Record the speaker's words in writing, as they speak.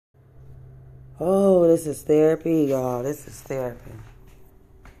Oh, this is therapy, y'all. This is therapy.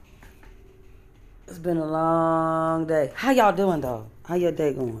 It's been a long day. How y'all doing, though? How your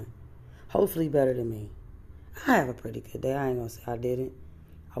day going? Hopefully better than me. I have a pretty good day. I ain't gonna say I didn't.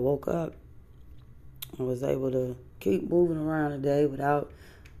 I woke up and was able to keep moving around today without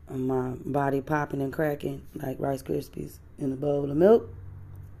my body popping and cracking like Rice Krispies in a bowl of milk.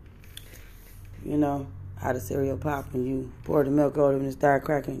 You know how the cereal pop when you pour the milk over and it start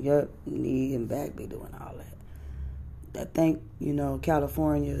cracking. Yup, knee and back be doing all that. I think,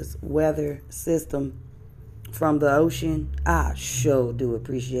 California's weather system from the ocean, I sure do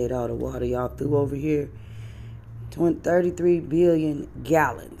appreciate all the water y'all threw over here. 33 billion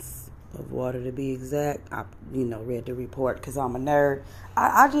gallons of water to be exact. I, read the report because I'm a nerd.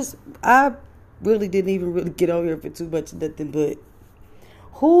 I really didn't even really get over here for too much of nothing, but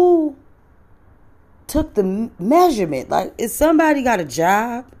who took the measurement? Like, is somebody got a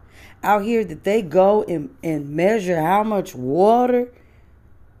job out here that they go and measure how much water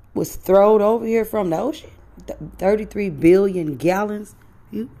was thrown over here from the ocean? 33 billion gallons.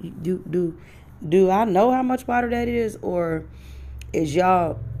 Do I know how much water that is, or is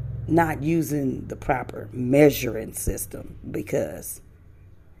y'all not using the proper measuring system? Because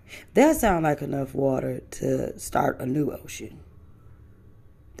that sounds like enough water to start a new ocean.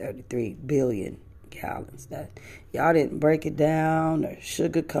 33 billion gallons. That y'all didn't break it down or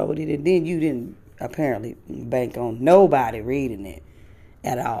sugarcoat it, and then you didn't apparently bank on nobody reading it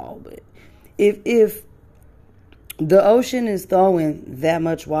at all. But if the ocean is throwing that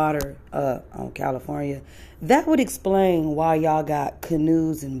much water on California, that would explain why y'all got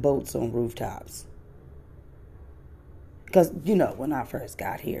canoes and boats on rooftops. Because, when I first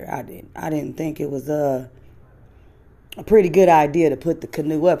got here, I didn't think it was a pretty good idea to put the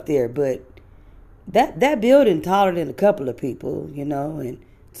canoe up there. But that building taller than a couple of people, and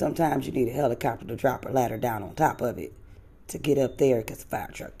sometimes you need a helicopter to drop a ladder down on top of it to get up there because fire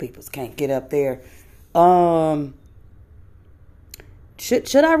truck people can't get up there.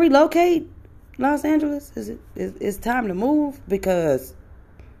 Should I relocate Los Angeles? It's time to move because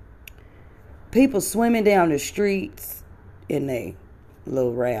people swimming down the streets in their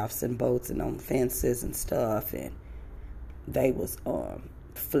little rafts and boats and on fences and stuff, and they was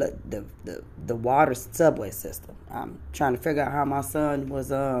flood the water subway system. I'm trying to figure out how my son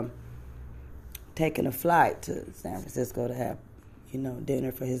was taking a flight to San Francisco to have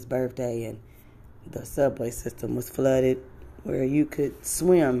dinner for his birthday, and the subway system was flooded where you could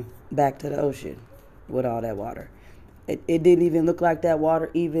swim back to the ocean with all that water. It didn't even look like that water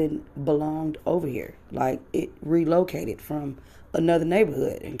even belonged over here. Like, it relocated from another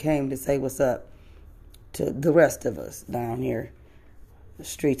neighborhood and came to say what's up to the rest of us down here. The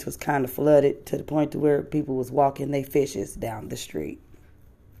streets was kind of flooded to the point to where people was walking their fishes down the street,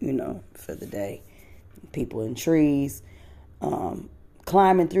 for the day. People in trees,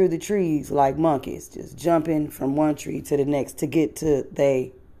 climbing through the trees like monkeys, just jumping from one tree to the next to get to their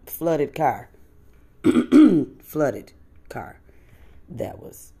flooded car. Flooded car that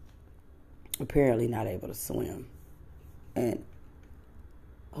was apparently not able to swim. And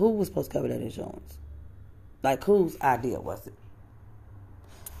who was supposed to cover that insurance? Like, whose idea was it?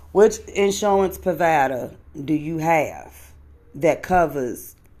 Which insurance provider do you have that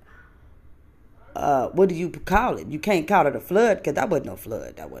covers, what do you call it? You can't call it a flood because that wasn't no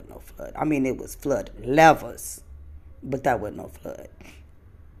flood. I mean, it was flood levels, but that wasn't no flood.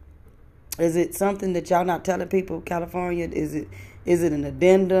 Is it something that y'all not telling people, California? Is it an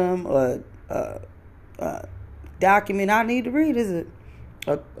addendum or document I need to read? Is it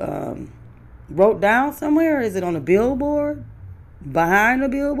wrote down somewhere? Is it on a billboard? Behind a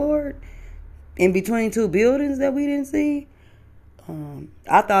billboard? In between two buildings that we didn't see?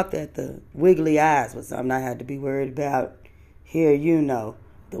 I thought that the wiggly eyes was something I had to be worried about. Here, the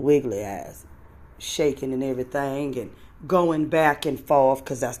wiggly eyes shaking and everything and going back and forth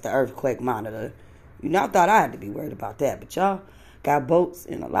because that's the earthquake monitor. I thought I had to be worried about that. But y'all got boats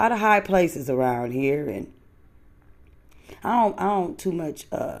in a lot of high places around here, and I don't too much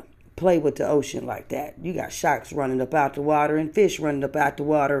play with the ocean like that. You got sharks running up out the water and fish running up out the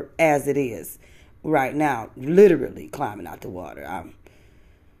water as it is right now, literally climbing out the water. I'm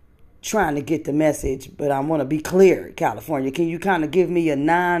trying to get the message, but I want to be clear, California. Can you kind of give me a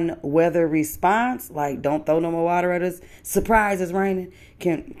non-weather response? Like, don't throw no more water at us. Surprise, it's raining.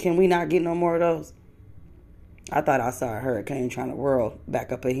 Can we not get no more of those? I thought I saw a hurricane trying to whirl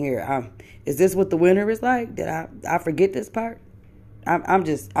back up in here. Is this what the winter is like? Did I forget this part? I'm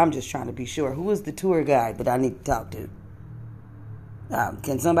just trying to be sure. Who is the tour guide that I need to talk to?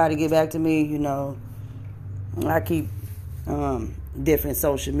 Can somebody get back to me? I keep different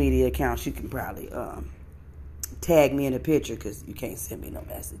social media accounts. You can probably tag me in a picture because you can't send me no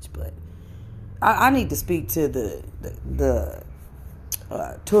message. But I need to speak to the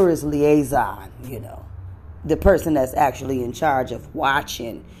tourist liaison, the person that's actually in charge of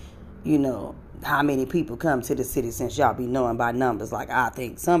watching, how many people come to the city, since y'all be knowing by numbers. Like, I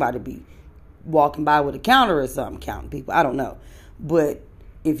think somebody be walking by with a counter or something counting people. I don't know. But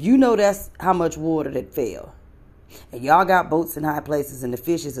if you know that's how much water that fell, and y'all got boats in high places and the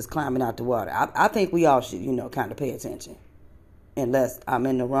fishes is climbing out the water, I think we all should, kind of pay attention. Unless I'm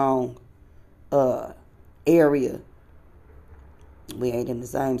in the wrong area. We ain't in the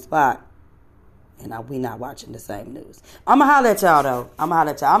same spot. And we not watching the same news. I'ma holler at y'all, though.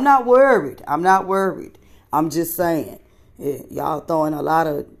 I'm not worried. I'm just saying. Y'all throwing a lot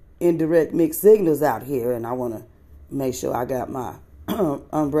of indirect mixed signals out here. And I want to make sure I got my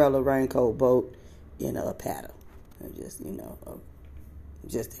umbrella, raincoat, boat, a paddle. And just,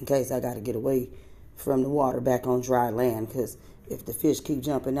 just in case I got to get away from the water back on dry land. Because if the fish keep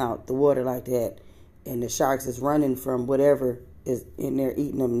jumping out the water like that and the sharks is running from whatever is in there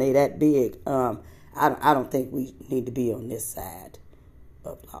eating them, they that big, I don't think we need to be on this side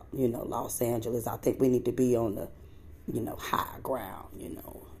of, Los Angeles. I think we need to be on the, high ground,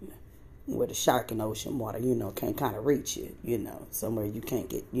 where the shark and ocean water, can't kind of reach you, somewhere you can't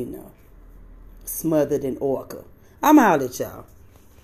get, smothered in orca. I'm out at y'all.